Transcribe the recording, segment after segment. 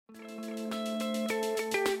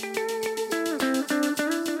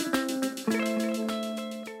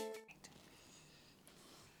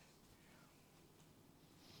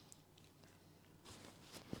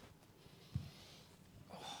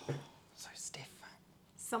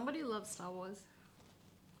Somebody loves Star Wars.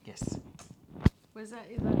 Yes. Is that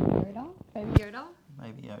Yoda? Baby Yoda?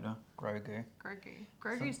 Baby Yoda. Grogu. Grogu.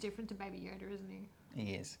 Grogu's different to Baby Yoda, isn't he?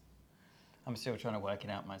 He is. I'm still trying to work it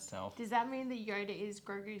out myself. Does that mean that Yoda is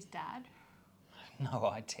Grogu's dad? No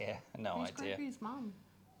idea. No Who's idea. Grogu's mum?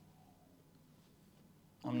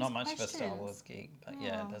 I'm not much of a Star Wars geek, but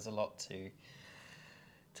yeah, there's a lot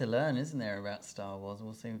to learn, isn't there, about Star Wars?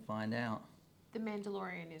 We'll soon find out. The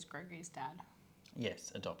Mandalorian is Grogu's dad.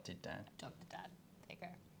 Yes, adopted dad. Adopted dad. There you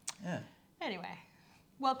go. Yeah. Anyway,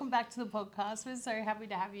 welcome back to the podcast. We're so happy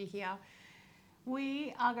to have you here.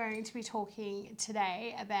 We are going to be talking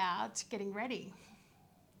today about getting ready.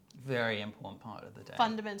 Very important part of the day.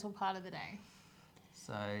 Fundamental part of the day.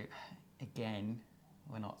 So, again,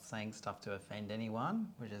 we're not saying stuff to offend anyone.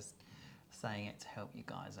 We're just saying it to help you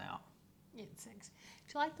guys out. Yeah, thanks.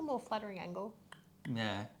 Do you like the more flattering angle?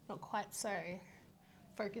 Yeah. Not quite so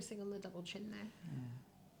focusing on the double chin there. Yeah.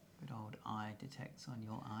 Good old eye detects on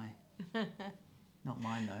your eye. Not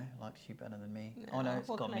mine though. Likes you better than me. No, Oh no, it's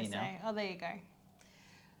what got can I me now. say? Oh, there you go.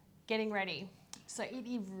 Getting ready. So it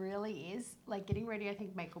really is like getting ready. I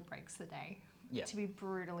think make or breaks the day. Yeah. To be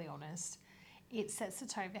brutally honest, it sets the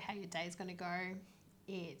tone for how your day is going to go.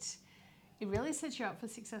 It really sets you up for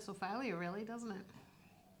success or failure, really, doesn't it?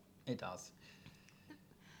 It does.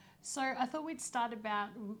 So I thought we'd start about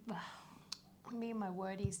me and my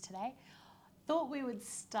wordies today. Thought we would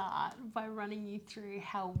start by running you through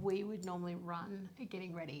how we would normally run a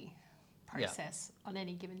getting ready process on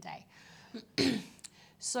any given day.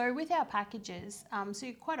 So with our packages,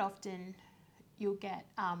 so quite often you'll get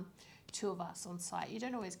two of us on site. You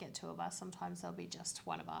don't always get two of us. Sometimes there'll be just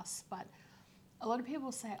one of us. But a lot of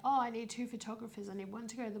people say, oh, I need two photographers. I need one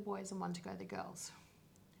to go to the boys and one to go to the girls.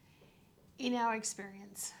 In our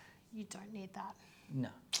experience, you don't need that. No.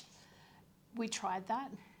 We tried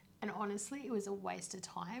that, and honestly, it was a waste of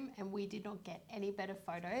time, and we did not get any better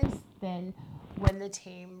photos than when the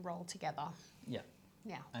team rolled together. Yeah.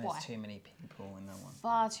 Yeah, And why? there's too many people in that one.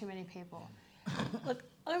 Far too many people. Look,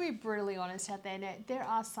 I'm going to be brutally honest out there. Now, there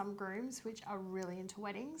are some grooms which are really into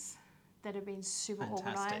weddings that have been super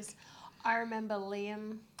Fantastic. organised. I remember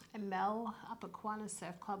Liam and Mel up at Kiwana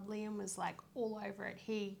Surf Club. Liam was like all over it.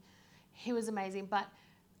 He was amazing. But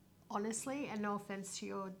honestly, and no offence to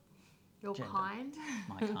your Gender. kind,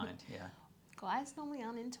 My kind, yeah. guys normally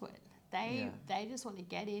aren't into it. They just want to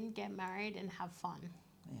get in, get married, and have fun.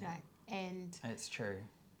 Yeah. You know, and It's true.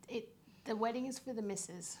 the wedding is for the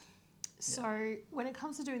missus. So when it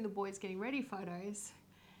comes to doing the boys getting ready photos,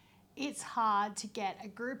 it's hard to get a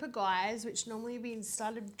group of guys, which normally have been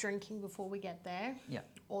started drinking before we get there, Yeah.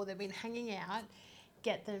 or they've been hanging out,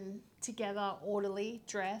 get them together, orderly,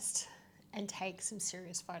 dressed, and take some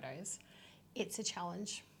serious photos. It's a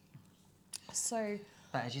challenge. So,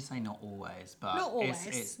 But as you say, not always. But Not always,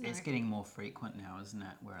 it's no. getting more frequent now, isn't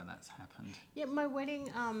it, where that's happened? yeah, my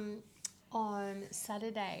wedding on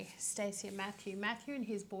Saturday, Stacey and Matthew and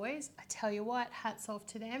his boys, I tell you what, hats off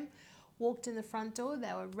to them. Walked in the front door,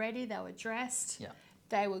 they were ready, they were dressed, Yeah.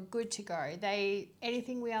 they were good to go.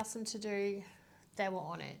 Anything we asked them to do, they were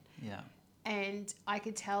on it. Yeah. And I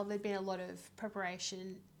could tell there'd been a lot of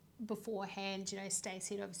preparation beforehand. You know,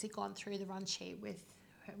 Stacey had obviously gone through the run sheet with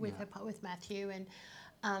Matthew, and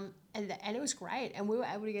it was great. And we were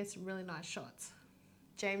able to get some really nice shots.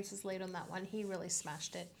 James was lead on that one. He really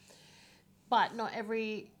smashed it. But not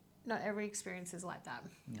every experience is like that.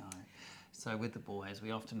 No. So with the boys,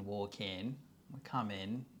 we often walk in, we come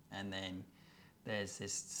in, and then there's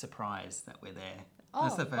this surprise that we're there.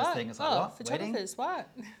 That's the first thing. It's like, what? Photographers, what?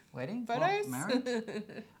 Wedding? Photos? What? Marriage?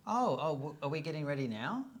 Are we getting ready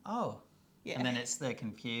now? Oh. Yeah. And then they're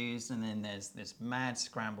confused, and then there's this mad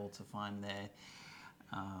scramble to find their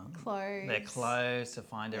clothes, to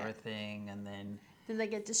find everything, and then they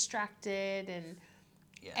get distracted,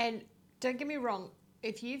 and don't get me wrong,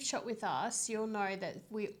 if you've shot with us, you'll know that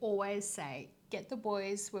we always say, get the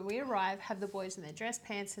boys, when we arrive, have the boys in their dress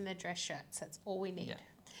pants and their dress shirts. That's all we need. Yeah.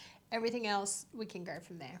 Everything else, we can go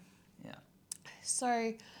from there. Yeah.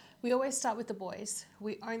 So we always start with the boys.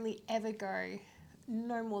 We only ever go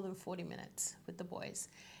no more than 40 minutes with the boys.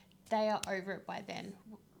 They are over it by then.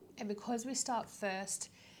 And because we start first,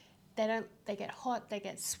 they get hot, they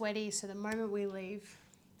get sweaty. So the moment we leave,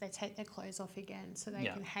 they take their clothes off again so they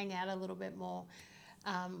can hang out a little bit more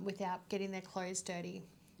without getting their clothes dirty.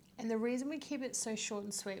 And the reason we keep it so short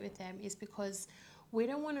and sweet with them is because we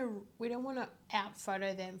don't want to out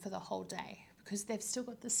photo them for the whole day, because they've still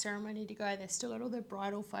got the ceremony to go, they've still got all their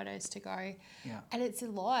bridal photos to go. Yeah. And it's a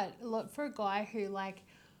lot for a guy who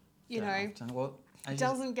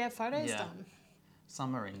doesn't get photos done.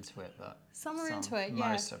 Some are into it, but Some are into it, yeah.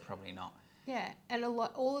 Most are probably not. Yeah, and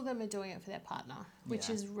all of them are doing it for their partner, which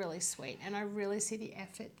Yeah. is really sweet. And I really see the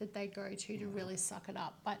effort that they go to really suck it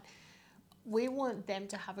up. But we want them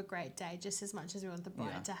to have a great day just as much as we want the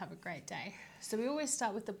bride to have a great day. So we always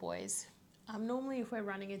start with the boys. Normally, if we're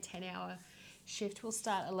running a 10-hour shift, we'll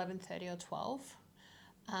start 11:30 or 12.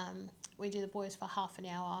 We do the boys for half an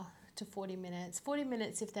hour to 40 minutes. 40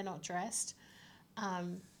 minutes if they're not dressed.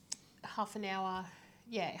 Half an hour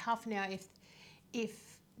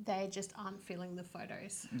if they just aren't feeling the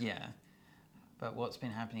photos. Yeah. But what's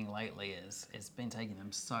been happening lately is it's been taking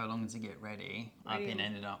them so long to get ready. I've been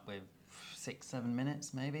ended up with 6-7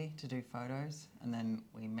 minutes maybe to do photos, and then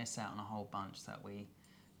we miss out on a whole bunch that we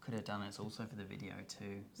could have done. It's also for the video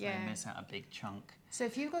too, so we miss out a big chunk. So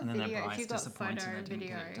if you've got And then video, the if bride's you've got disappointed photo, they didn't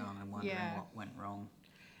video, get it done and wondering what went wrong.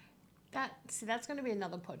 that's going to be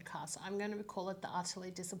another podcast. I'm going to call it the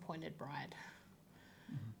utterly disappointed bride.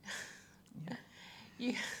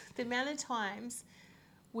 Yeah. The amount of times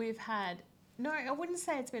we've had, no, I wouldn't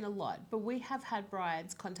say it's been a lot, but we have had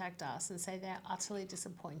brides contact us and say they're utterly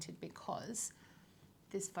disappointed because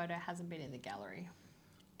this photo hasn't been in the gallery.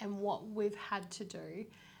 And what we've had to do,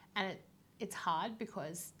 and it's hard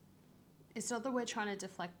because it's not that we're trying to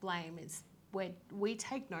deflect blame, it's we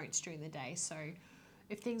take notes during the day. So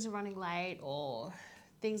if things are running late or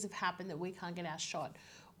things have happened that we can't get our shot,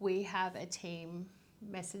 we have a team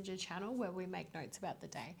messenger channel where we make notes about the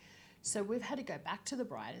day. So we've had to go back to the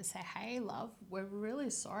bride and say, hey, love, we're really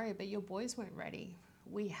sorry, but your boys weren't ready.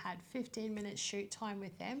 We had 15 minutes shoot time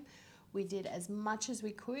with them. We did as much as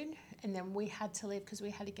we could, and then we had to leave because we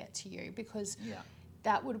had to get to you, because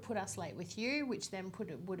that would have put us late with you, which then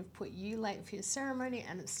would have put you late for your ceremony,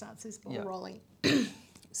 and it starts this ball rolling.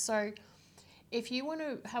 So if you want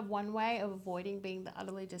to have one way of avoiding being the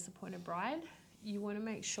utterly disappointed bride, you want to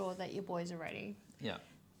make sure that your boys are ready. Yeah.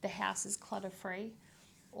 The house is clutter-free.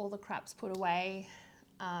 All the crap's put away.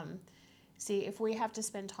 See, if we have to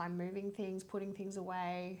spend time moving things, putting things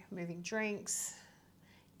away, moving drinks,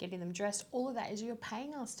 getting them dressed, all of that is you're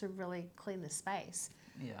paying us to really clean the space.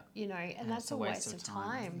 Yeah. You know, and that's a waste of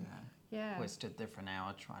time. Yeah. We stood there for an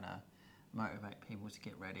hour trying to motivate people to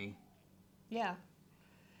get ready. Yeah.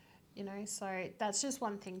 You know, so that's just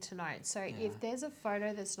one thing to note. So if there's a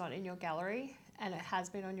photo that's not in your gallery and it has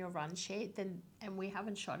been on your run sheet, then and we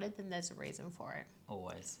haven't shot it, then there's a reason for it.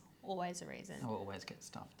 Always. Always a reason. We'll always get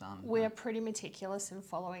stuff done. We're pretty meticulous in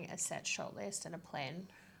following a set shot list and a plan.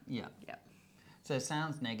 Yeah. Yep. So it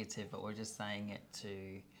sounds negative, but we're just saying it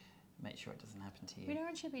to make sure it doesn't happen to you. We don't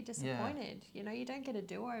want you to be disappointed. You know, you don't get a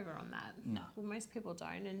do-over on that. No. Well, most people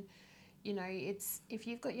don't. And, you know, it's if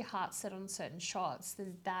you've got your heart set on certain shots,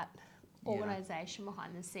 then that organisation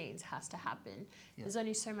behind the scenes has to happen. Yeah. There's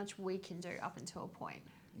only so much we can do up until a point.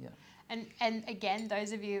 Yeah. And again,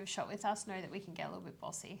 those of you who've shot with us know that we can get a little bit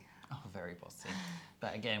bossy. Oh, very bossy.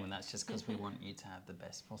 But again, that's just because we want you to have the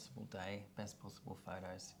best possible day, best possible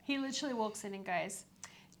photos. He literally walks in and goes,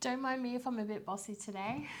 don't mind me if I'm a bit bossy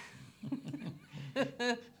today.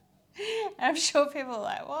 I'm sure people are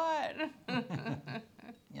like, what?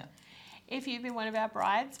 Yeah. If you've been one of our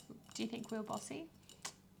brides, do you think we were bossy?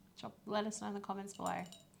 Let us know in the comments below.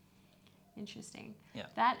 Interesting. Yeah.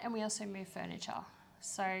 That, and we also move furniture.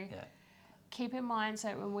 So keep in mind, so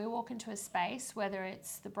when we walk into a space, whether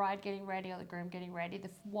it's the bride getting ready or the groom getting ready,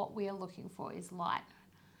 what we are looking for is light.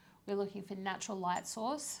 We're looking for natural light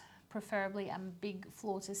source, preferably a big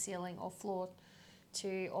floor to ceiling or floor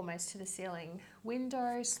to almost to the ceiling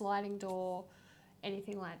window, sliding door,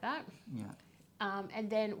 anything like that. Yeah. And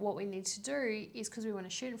then what we need to do is, because we want to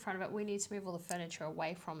shoot in front of it, we need to move all the furniture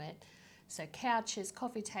away from it. So couches,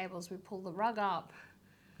 coffee tables, we pull the rug up.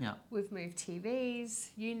 Yeah. We've moved TVs,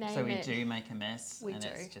 you name it. So we do make a mess. We and do.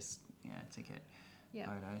 It's just, to get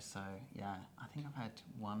photos. So, I think I've had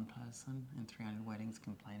one person in 300 weddings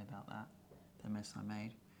complain about that, the mess I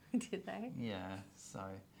made. Did they? Yeah, so,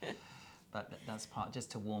 but that's just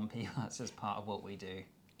to warn people, that's just part of what we do.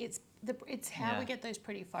 It's how we get those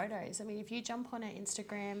pretty photos. I mean, if you jump on our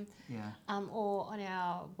Instagram Yeah. or on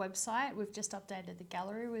our website, we've just updated the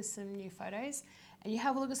gallery with some new photos, and you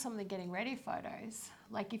have a look at some of the getting ready photos.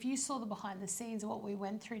 Like if you saw the behind the scenes of what we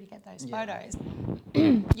went through to get those photos,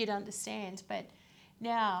 you'd understand. But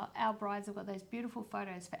now our brides have got those beautiful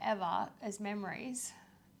photos forever as memories,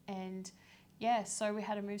 and so we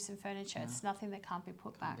had to move some furniture. It's nothing that can't be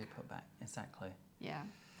put back. Can't be put back, exactly. Yeah.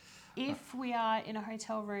 If we are in a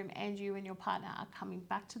hotel room and you and your partner are coming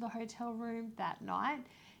back to the hotel room that night,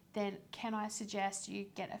 then can I suggest you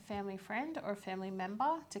get a family friend or a family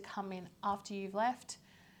member to come in after you've left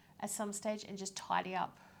at some stage and just tidy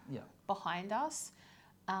up behind us.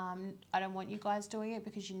 I don't want you guys doing it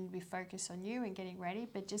because you need to be focused on you and getting ready,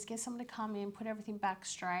 but just get someone to come in, put everything back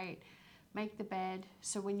straight, make the bed.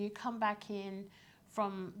 So when you come back in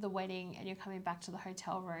from the wedding and you're coming back to the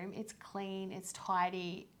hotel room, it's clean, it's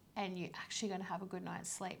tidy, and you're actually going to have a good night's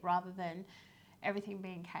sleep rather than everything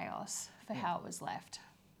being chaos for how it was left.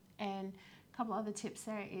 And a couple other tips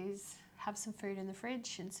there is have some food in the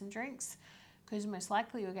fridge and some drinks, because most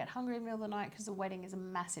likely you'll get hungry in the middle of the night because the wedding is a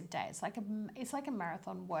massive day. It's like a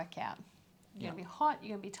marathon workout. You're going to be hot,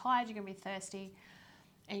 you're going to be tired, you're going to be thirsty,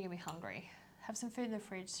 and you're going to be hungry. Have some food in the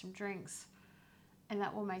fridge, some drinks, and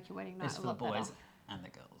that will make your wedding night a lot better. This for the boys and the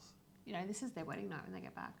girls. You know, this is their wedding night when they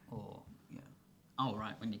get back. Oh, yeah. Oh,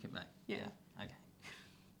 right, when you get back. Yeah. Okay.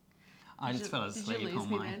 I just fell asleep Did you lose on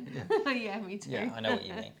me mine. then? Yeah, me too. Yeah, I know what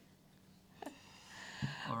you mean.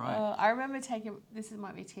 All right. I remember taking,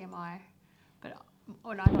 might be TMI, but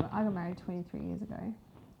when I got married 23 years ago,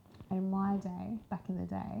 in my day, back in the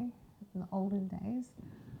day, in the olden days,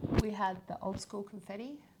 we had the old school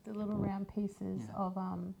confetti, the little round pieces of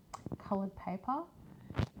coloured paper,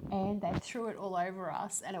 and they threw it all over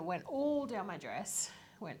us, and it went all down my dress,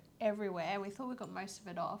 went everywhere, and we thought we got most of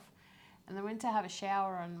it off. And then went to have a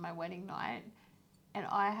shower on my wedding night, and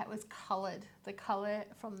was coloured. The colour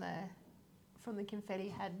from the confetti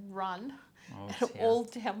had run all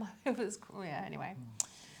down my. It was anyway.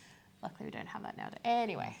 Luckily, we don't have that nowadays.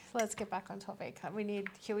 Anyway, let's get back on topic. We need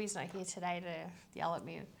Huey's not here today to yell at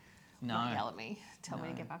me. No. Not yell at me. Tell me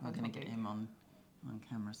to get back on topic. We're going to get him on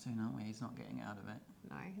camera soon, aren't we? He's not getting out of it.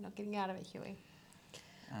 No, you're not getting out of it, Huey.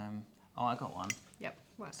 I got one. Yep.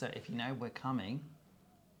 What? So if you know we're coming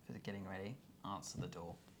for the getting ready, answer the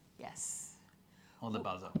door. Yes. Or the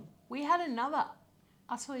buzzer. We had another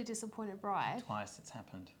utterly disappointed bride Twice it's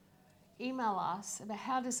happened. email us about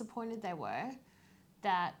how disappointed they were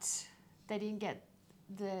that they didn't get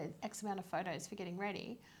the X amount of photos for getting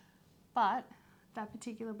ready, but that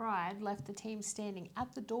particular bride left the team standing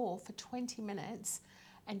at the door for 20 minutes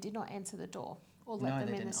and did not answer the door or let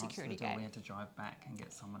them in the security gate. We had to drive back and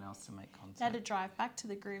get someone else to make contact. They had to drive back to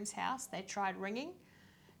the groom's house. They tried ringing,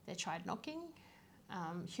 they tried knocking.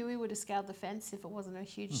 Huey would have scaled the fence if it wasn't a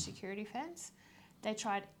huge security fence. They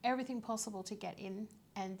tried everything possible to get in,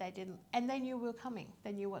 and they didn't. And they knew we were coming.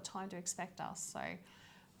 They knew what time to expect us. So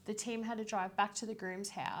the team had to drive back to the groom's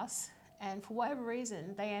house, and for whatever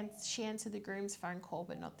reason, she answered the groom's phone call,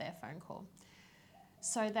 but not their phone call.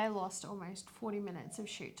 So they lost almost 40 minutes of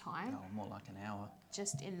shoot time. Oh, more like an hour.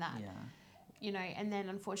 Just in that. Yeah. You know, and then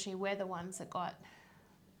unfortunately we're the ones that got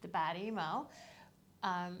the bad email.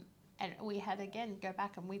 And we had, again, go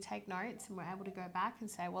back and we take notes, and we're able to go back and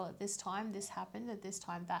say, well, at this time this happened, at this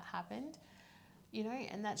time that happened. You know,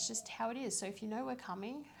 and that's just how it is. So if you know we're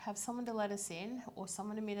coming, have someone to let us in or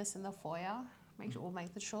someone to meet us in the foyer. Make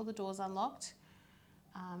sure the door's unlocked.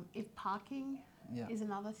 If parking is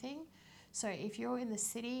another thing. So if you're in the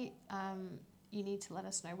city, you need to let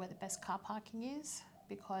us know where the best car parking is,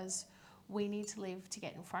 because we need to leave to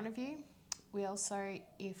get in front of you. We also,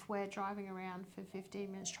 if we're driving around for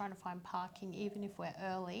 15 minutes trying to find parking, even if we're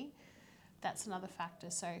early, that's another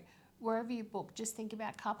factor. So wherever you book, just think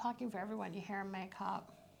about car parking for everyone, your hair and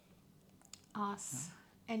makeup, us,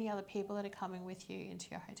 any other people that are coming with you into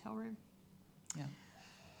your hotel room. Yeah.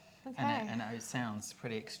 Okay. And it sounds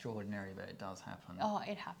pretty extraordinary, but it does happen. Oh,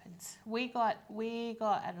 it happens. We got,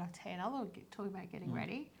 and I'll tell you another, talking about getting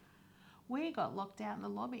ready, we got locked out in the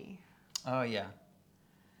lobby. Oh, yeah.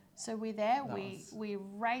 So we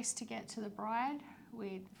raced to get to the bride.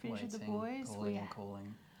 We'd finished with the boys.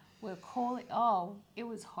 Calling. We're calling. Oh, it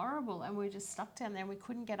was horrible. And we were just stuck down there. We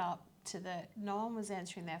couldn't get up to no one was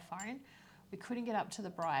answering their phone. We couldn't get up to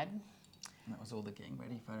the bride. And that was all the getting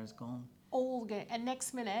ready photos gone. And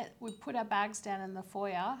next minute, we put our bags down in the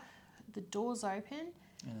foyer. The doors open.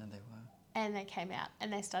 And then they were. And they came out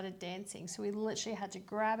and they started dancing. So we literally had to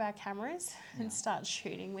grab our cameras and start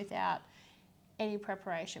shooting without any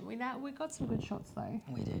preparation. We got some good shots though.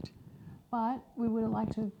 We did. But we would have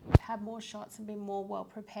liked to have more shots and been more well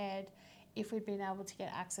prepared if we'd been able to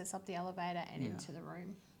get access up the elevator and into the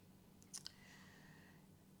room.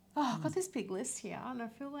 Oh, I've got this big list here, and I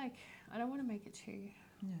feel like I don't want to make it too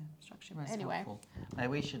structured. But anyway. Helpful. Maybe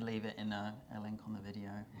we should leave it in a link on the video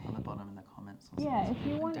on the bottom in the comments. Or Yeah, something, if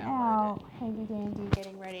you want our handy dandy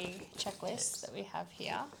getting ready checklist that we have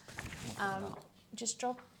here,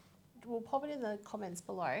 we'll pop it in the comments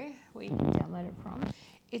below where you can download it from.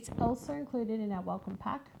 It's also included in our welcome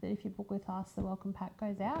pack, that if you book with us, the welcome pack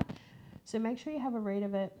goes out. So make sure you have a read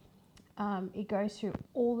of it. It goes through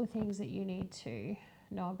all the things that you need to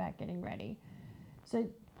know about getting ready. So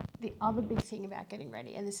the other big thing about getting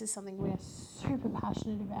ready, and this is something we are super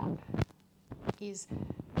passionate about, is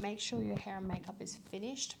make sure your hair and makeup is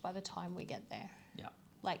finished by the time we get there. Yeah.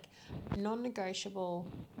 Like, non-negotiable,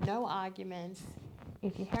 no arguments.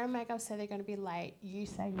 If your hair and makeup say they're going to be late, you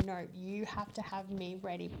say, no, you have to have me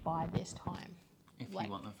ready by this time. If Like,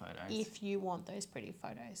 you want the photos. If you want those pretty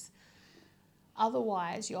photos.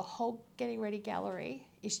 Otherwise, your whole getting ready gallery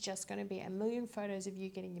is just going to be a million photos of you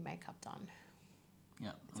getting your makeup done.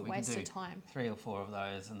 Yeah. It's a we can waste do of time. 3 or 4 of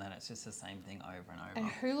those, and then it's just the same thing over and over. And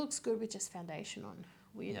who looks good with just foundation on?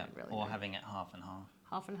 We don't really Or know. having it half and half.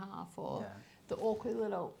 Half and half, or Yeah. the awkward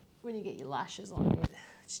little, when you get your lashes on it,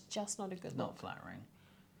 it's just not a good It's look. not flattering.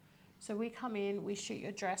 So we come in, we shoot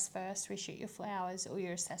your dress first, we shoot your flowers or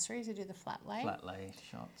your accessories, we do the flat lay. Flat lay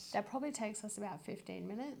shots. That probably takes us about 15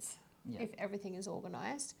 minutes Yeah. if everything is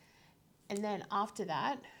organised. And then after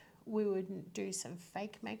that, we would do some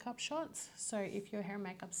fake makeup shots. So if your hair and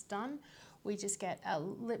makeup's done, we just get a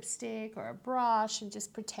lipstick or a brush and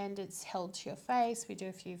just pretend it's held to your face. We do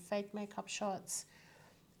a few fake makeup shots.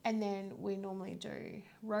 And then we normally do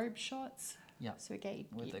robe shots. Yeah. So we get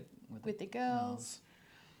with the girls.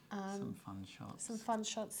 Some fun shots. Some fun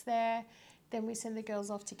shots there. Then we send the girls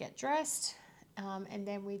off to get dressed. And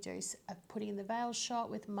then we do a putting in the veil shot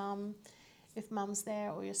with mum, if mum's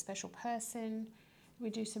there, or your special person. We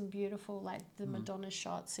do some beautiful, like the Madonna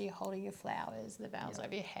shots. So you're holding your flowers, the veils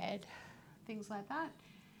over your head, things like that.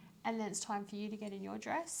 And then it's time for you to get in your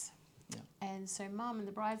dress. Yeah. And so mum and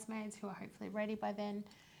the bridesmaids, who are hopefully ready by then,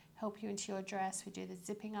 help you into your dress. We do the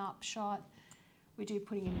zipping up shot. We do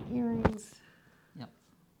putting in earrings. Yep.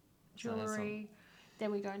 Jewellery.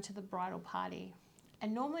 Then we go into the bridal party.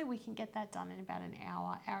 And normally we can get that done in about an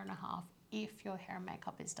hour, hour and a half, if your hair and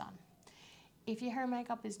makeup is done. If your hair and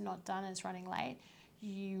makeup is not done and it's running late,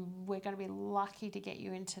 we're going to be lucky to get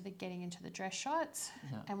you into getting into the dress shots,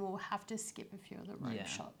 and we'll have to skip a few of the robe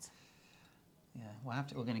shots. Yeah, we'll have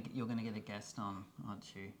to. You're gonna get a guest on,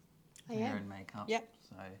 aren't you? I Hair am. and makeup. Yep.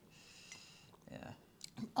 So, yeah.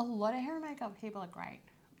 A lot of hair and makeup people are great.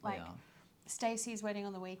 Like They are. Stacey's wedding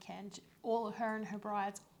on the weekend, all of her and her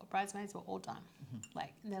bridesmaids were all done.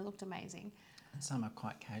 Like, and they looked amazing. And some are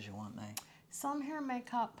quite casual, aren't they? Some hair and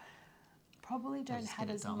makeup probably don't just have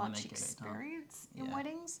get it as done when much they get it done. experience in Yeah.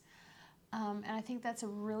 weddings. And I think that's a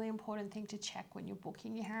really important thing to check when you're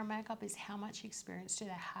booking your hair and makeup is how much experience do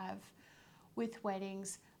they have with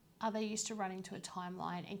weddings? Are they used to running to a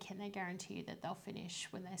timeline, and can they guarantee you that they'll finish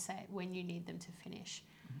when you need them to finish?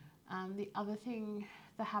 The other thing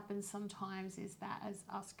that happens sometimes is that as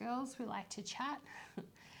us girls, we like to chat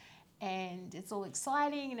and it's all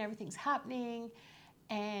exciting and everything's happening,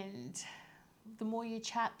 and the more you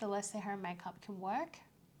chat, the less the hair and makeup can work.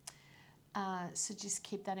 So just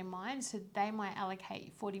keep that in mind. So they might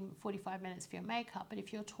allocate 45 minutes for your makeup, but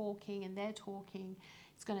if you're talking and they're talking,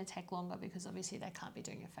 it's going to take longer because obviously they can't be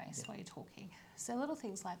doing your face while you're talking. So little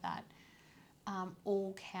things like that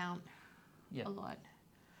all count a lot.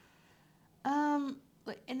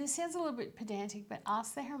 And this sounds a little bit pedantic, but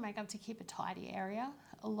ask the hair and makeup to keep a tidy area.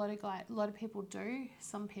 A lot of people do,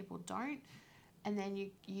 some people don't. And then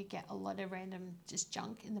you get a lot of random just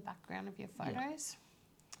junk in the background of your photos.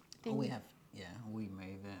 We move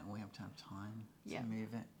it, and we have to have time to move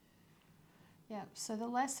it. Yeah, so the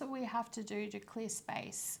less that we have to do to clear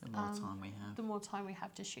space, The more time we have. the more time we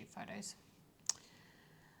have to shoot photos.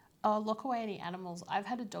 Oh, lock away any animals. I've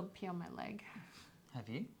had a dog pee on my leg. Have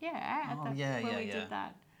you? Yeah, when we did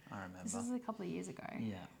that. I remember. This is a couple of years ago.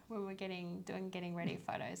 Yeah. When we're getting ready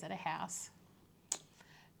photos at a house.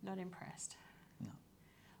 Not impressed. No.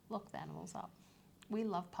 Lock the animals up. We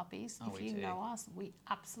love puppies. Oh, if we you do. know us, we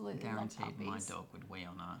absolutely love Guaranteed puppies. my dog would wee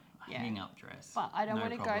on a hanging up dress. But I don't No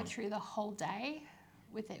want to problem. go through the whole day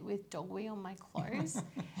with dog wee on my clothes,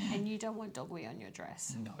 and you don't want dog wee on your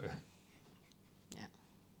dress. No. Yeah.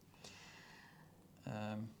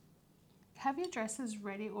 Um, Have your dresses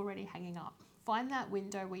already hanging up. Find that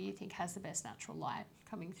window where you think has the best natural light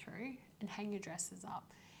coming through and hang your dresses up.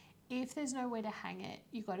 If there's nowhere to hang it,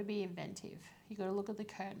 you've got to be inventive. You've got to look at the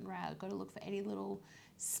curtain rail, you've got to look for any little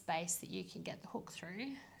space that you can get the hook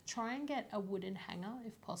through. Try and get a wooden hanger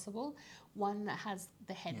if possible, one that has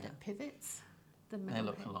the head that pivots. The they metal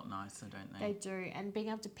look head. a lot nicer, don't they? They do, and being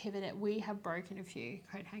able to pivot it, we have broken a few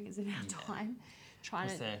coat hangers in our time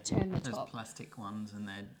trying to turn the There's top. plastic ones, and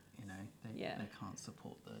they can't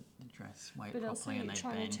support the dress weight But also properly, and you're they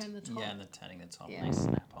trying bend. to turn the top. Yeah, and they're turning the top, Yeah. and they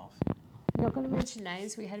snap off. I'm not going to mention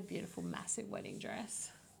names. We had a beautiful, massive wedding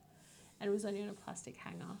dress, and it was only on a plastic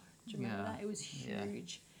hanger. Do you remember Yeah. that? It was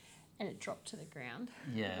huge, and it dropped to the ground.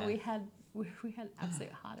 Yeah. And we had an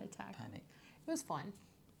absolute heart attack. Panic. It was fine.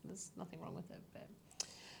 There's nothing wrong with it, but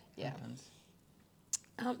yeah. Happens.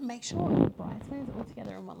 Make sure the bridesmaids are all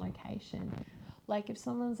together in one location. Like if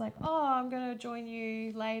someone's like, oh, I'm going to join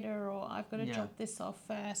you later, or I've got to Yeah. drop this off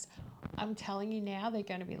first, I'm telling you now they're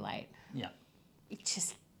going to be late. Yeah.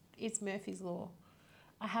 It's Murphy's Law.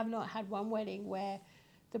 I have not had one wedding where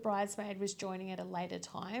the bridesmaid was joining at a later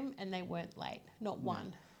time and they weren't late. Not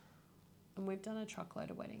one. And we've done a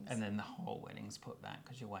truckload of weddings. And then the whole wedding's put back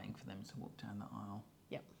because you're waiting for them to walk down the aisle.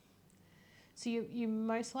 Yep. So you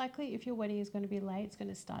most likely, if your wedding is going to be late, it's going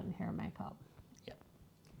to start in hair and makeup. Yep.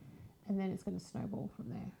 And then it's going to snowball from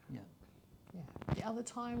there. Yeah. Yeah. The other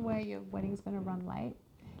time where your wedding's going to run late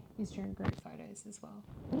is during group photos as well.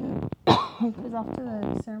 Because after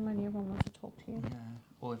the ceremony, everyone wants to talk to you. Yeah.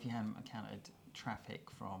 Or if you haven't accounted traffic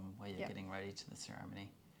from where you're Yep. getting ready to the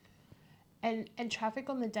ceremony. And traffic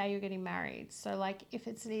on the day you're getting married. So like if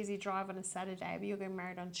it's an easy drive on a Saturday, but you're getting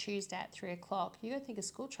married on Tuesday at 3 o'clock, you got to think of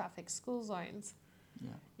school traffic, school zones, Yeah.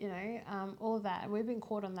 you know, all of that. And we've been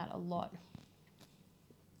caught on that a lot.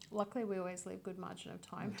 Luckily, we always leave good margin of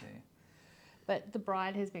time. We do. But the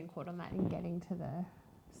bride has been caught on that in getting to the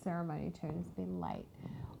ceremony too, and it's been late.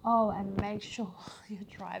 Oh, and make sure your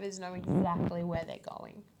drivers know exactly where they're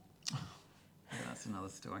going. Yeah, that's another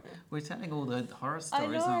story. We're telling all the horror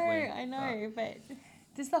stories, aren't we? I know, but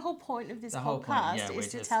this is the whole point of this The whole podcast point, yeah, is we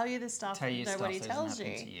to just tell you the stuff Tell you nobody stuff that tells doesn't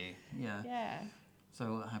you. happen to you. Yeah. Yeah,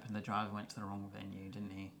 So what happened? The driver went to the wrong venue,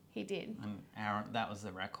 didn't he? he did. And that was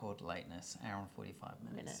the record lateness, hour and 45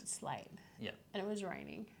 minutes. Late. Yeah. And it was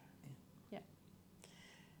raining. Yeah.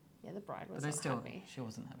 Yeah, the bride But was they not still, happy. she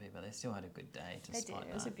wasn't happy, but they still had a good day They did. despite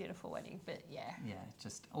It was a that. beautiful wedding, but yeah. Yeah,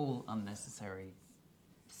 just all unnecessary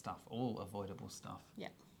stuff, all avoidable stuff.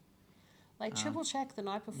 Like triple check the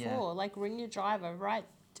night before. yeah. Like ring your driver, right?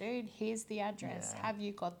 Dude, here's the address. Yeah. Have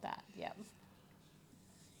you got that? Yep.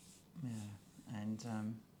 Yeah, and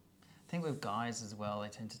I think with guys as well, they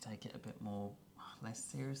tend to take it a bit more, less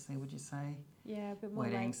seriously, would you say? Yeah, a bit more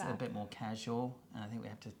Weddings laid are a back. bit more casual, and I think we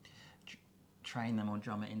have to train them or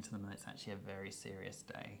drum it into them that it's actually a very serious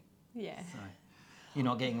day. Yeah. So you're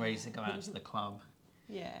not getting ready to go out to the club.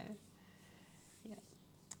 Yeah. Yeah.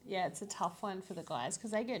 Yeah, it's a tough one for the guys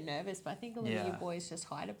because they get nervous, but I think a lot of you Yeah. boys just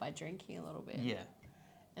hide it by drinking a little bit. Yeah,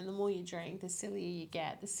 And the more you drink, the sillier you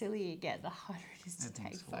get. The sillier you get, the harder it is to take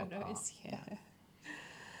Everything's fall apart. photos. Yeah.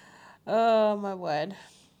 Oh, my word.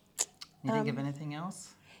 you think of anything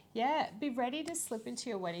else? Yeah, be ready to slip into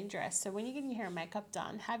your wedding dress. So when you're getting your hair and makeup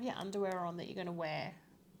done, have your underwear on that you're going to wear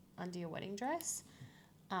under your wedding dress.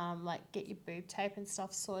 Like get your boob tape and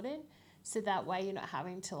stuff sorted, so that way you're not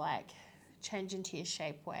having to like change into your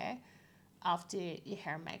shapewear after your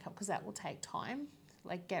hair and makeup, because that will take time.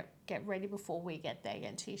 Like get ready before we get there, get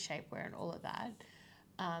into your shapewear and all of that.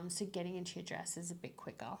 So getting into your dress is a bit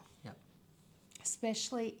quicker. Yep.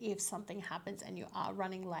 Especially if something happens and you are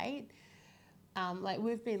running late. Like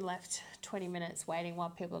we've been left 20 minutes waiting while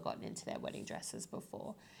people have gotten into their wedding dresses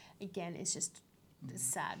before. Again, it's just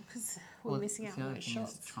sad because we're missing out the on other those thing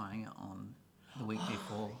shots. is trying it on the week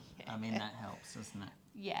before. I mean, that helps, doesn't it?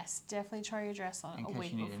 Yes, definitely try your dress on In a case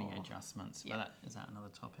week you need before. any adjustments. Yeah. But is that another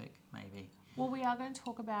topic? Maybe. Well, we are going to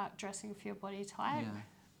talk about dressing for your body type,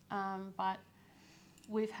 Yeah. but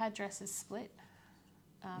we've had dresses split.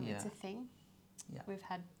 It's Yeah. a thing. Yeah. We've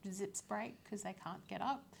had zips break because they can't get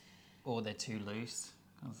up. Or they're too loose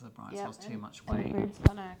because the bride Yep, holds too much And the weight. boob's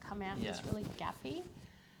gonna come out and it's Yeah. really gappy.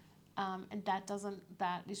 And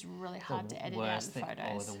that is really hard to edit out in worst thing,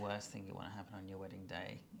 photos. Or the worst thing you want to happen on your wedding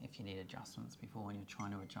day, if you need adjustments before when you're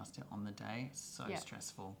trying to adjust it on the day, it's so Yep.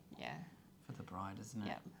 stressful Yeah. for the bride, isn't it?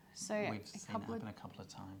 Yep. So We've seen it happen a couple of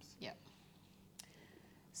times.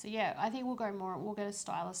 So yeah, I think we'll go more. We'll get a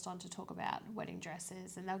stylist on to talk about wedding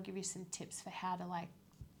dresses, and they'll give you some tips for how to like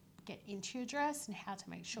get into your dress and how to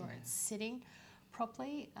make sure it's sitting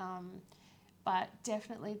properly. But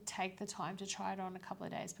definitely take the time to try it on a couple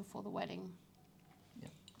of days before the wedding.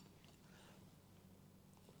 Yep.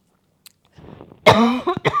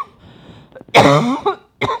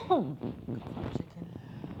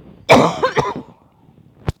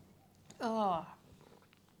 Oh,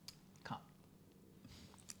 Cut.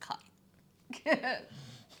 cut.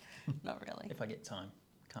 Not really. If I get time,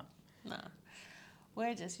 cut. No.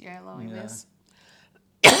 We're just YOLOing Yeah. this.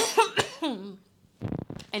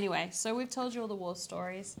 Anyway, so we've told you all the war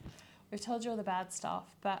stories. We've told you all the bad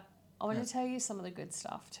stuff, but I want Yeah. to tell you some of the good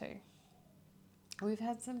stuff too. We've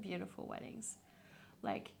had some beautiful weddings.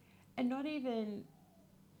 Like, and not even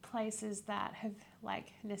places that have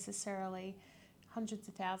like necessarily hundreds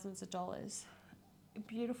of thousands of dollars. A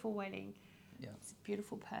beautiful wedding. Yeah. It's a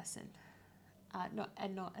beautiful person. Not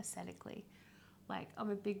aesthetically. Like, I'm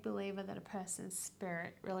a big believer that a person's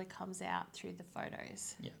spirit really comes out through the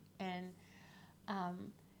photos. Yeah. And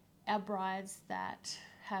our brides that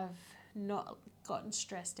have not gotten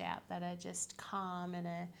stressed out, that are just calm and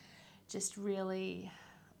are just really,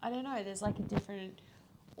 I don't know, there's like a different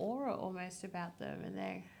aura almost about them, and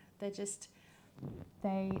they're just,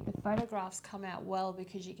 the photographs come out well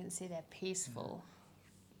because you can see they're peaceful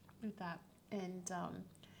with that. And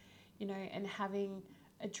you know, and having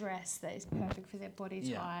a dress that is perfect for their body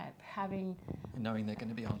Yeah. type, having And knowing they're going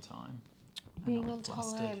to be on time. and being not on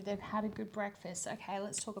flustered. time, they've had a good breakfast. Okay,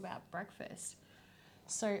 let's talk about breakfast.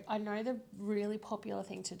 So I know the really popular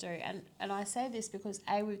thing to do, and I say this because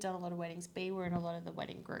A, we've done a lot of weddings, B, we're in a lot of the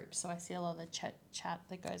wedding groups, so I see a lot of the chat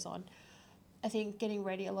that goes on. I think getting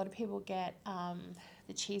ready, a lot of people get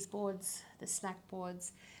the cheese boards, the snack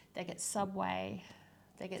boards, they get Subway,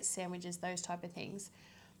 they get sandwiches, those type of things,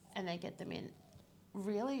 and they get them in.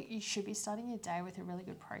 Really, you should be starting your day with a really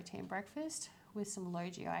good protein breakfast with some low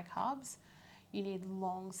GI carbs. You need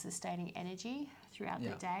long sustaining energy throughout the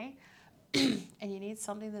day. And you need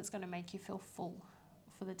something that's going to make you feel full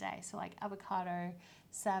for the day. So like avocado,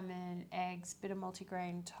 salmon, eggs, bit of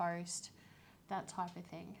multigrain toast, that type of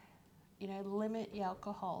thing. You know, limit your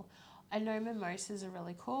alcohol. I know mimosas are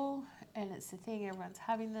really cool and it's the thing, everyone's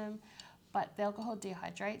having them, but the alcohol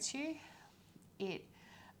dehydrates you. It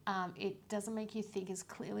doesn't make you think as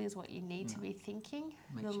clearly as what you need to be thinking.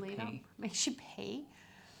 Makes you pee. Makes you pee.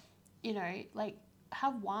 You know, like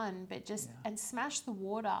have one, but just and smash the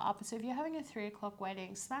water up. So if you're having a 3 o'clock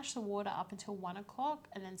wedding, smash the water up until 1 o'clock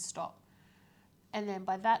and then stop. And then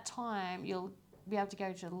by that time, you'll be able to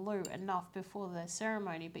go to the loo enough before the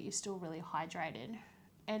ceremony, but you're still really hydrated.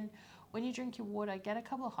 And when you drink your water, get a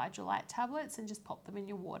couple of Hydrolyte tablets and just pop them in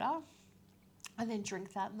your water and then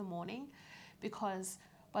drink that in the morning, because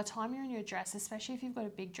by the time you're in your dress, especially if you've got a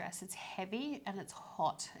big dress, it's heavy and it's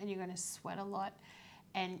hot and you're going to sweat a lot,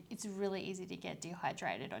 and it's really easy to get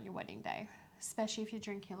dehydrated on your wedding day, especially if you're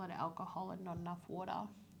drinking a lot of alcohol and not enough water.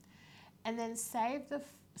 And then save the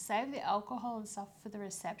alcohol and stuff for the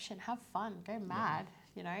reception. Have fun, go mad,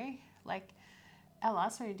 you know, like our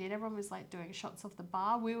last one we did, everyone was like doing shots off the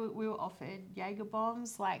bar. We were offered Jaeger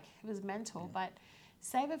bombs, like it was mental. But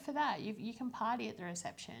save it for that. You can party at the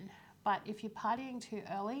reception, but if you're partying too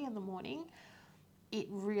early in the morning,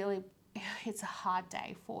 it's a hard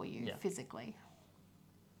day for you physically.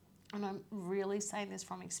 And I'm really saying this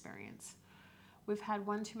from experience. We've had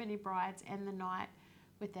one too many brides end the night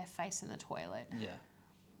with their face in the toilet. Yeah.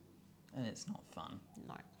 And it's not fun.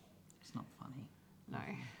 No. It's not funny. No.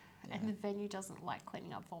 Yeah. And the venue doesn't like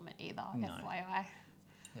cleaning up vomit either, No. FYI.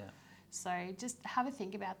 Yeah. So just have a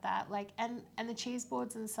think about that. Like, and the cheese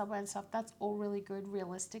boards and the Subway and stuff, that's all really good.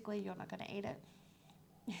 Realistically, you're not going to eat it.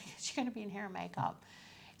 You're going to be in hair and makeup.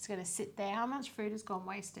 It's going to sit there. How much food has gone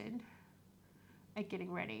wasted at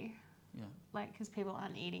getting ready? Yeah. Like, because people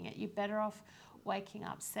aren't eating it. You're better off waking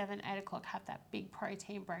up 7, 8 o'clock, have that big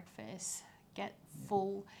protein breakfast, get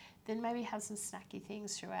full, then maybe have some snacky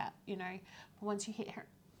things throughout, you know. But once you hit hair,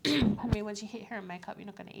 once you hit hair and makeup, you're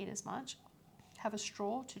not going to eat as much. Have a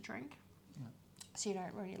straw to drink, so you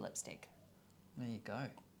don't ruin your lipstick. There you go.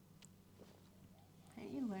 Aren't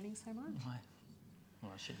you learning so much?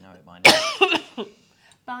 Well, I should know it by now.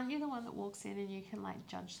 But aren't you the one that walks in and you can like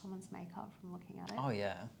judge someone's makeup from looking at it? Oh,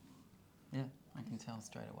 yeah. Yeah, I can tell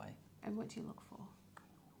straight away. And what do you look for?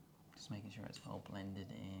 Just making sure it's well blended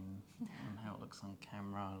in and how it looks on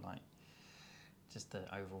camera, like just the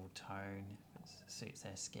overall tone, if it suits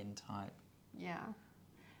their skin type. Yeah.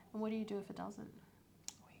 And what do you do if it doesn't?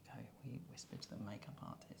 We whisper to the makeup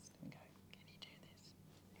artist and go, can you do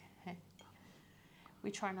this?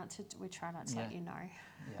 We try not to let you know.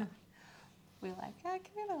 Yeah. We're like, yeah,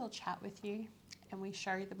 can we have a little chat with you? And we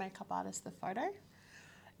show the makeup artist the photo.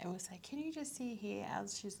 And we'll say, can you just see here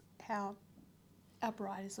how our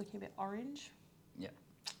bride is looking a bit orange? Yeah.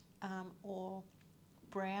 Or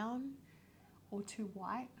brown or too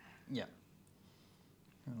white? Yeah.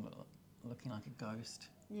 Looking like a ghost.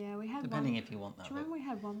 Yeah, we had Depending if you want that. Do you remember we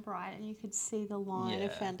had one bride and you could see the line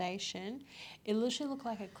of foundation? It literally looked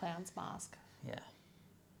like a clown's mask. Yeah.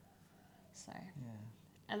 So. Yeah.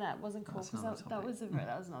 And that wasn't cool because that was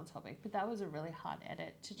another topic. But that was a really hard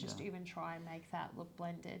edit to just even try and make that look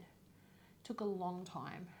blended. Took a long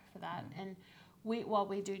time for that. And while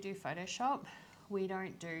we do Photoshop, we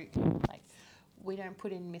don't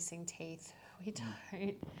put in missing teeth. We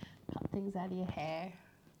don't cut things out of your hair,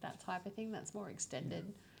 that type of thing. That's more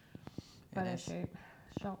extended photo shoot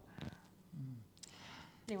shop.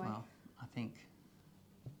 Anyway. Well, I think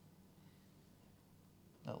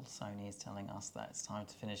little Sony is telling us that it's time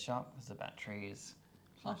to finish up because the battery is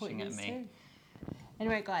flashing at me.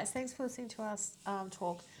 Anyway, guys, thanks for listening to us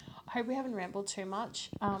talk. hope we haven't rambled too much.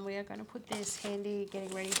 We are going to put this handy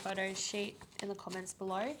getting ready photos sheet in the comments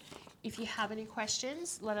below. If you have any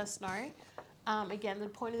questions, let us know. Again, the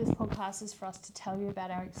point of this podcast is for us to tell you about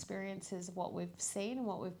our experiences of what we've seen and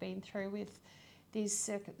what we've been through with these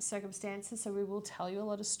circumstances. So we will tell you a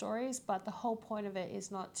lot of stories, but the whole point of it is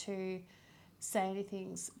not to say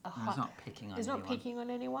anything's It's not picking on it's anyone. not picking on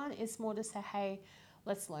anyone. It's more to say, hey,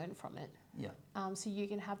 let's learn from it. Yeah. So you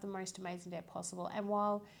can have the most amazing day possible. And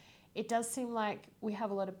while it does seem like we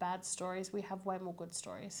have a lot of bad stories, we have way more good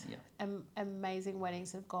stories. Yeah. Amazing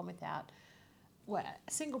weddings that have gone without a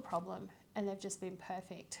single problem, and they've just been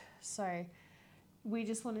perfect. So we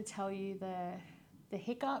just want to tell you the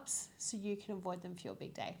hiccups so you can avoid them for your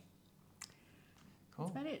big day. Cool.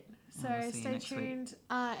 That's about it. So Well, we'll see you stay next week. tuned.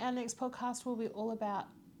 Our next podcast will be all about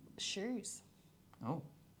shoes. Oh,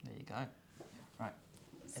 there you go. Right.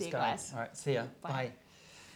 See you Let's go. guys. All right. See ya. Bye. Bye.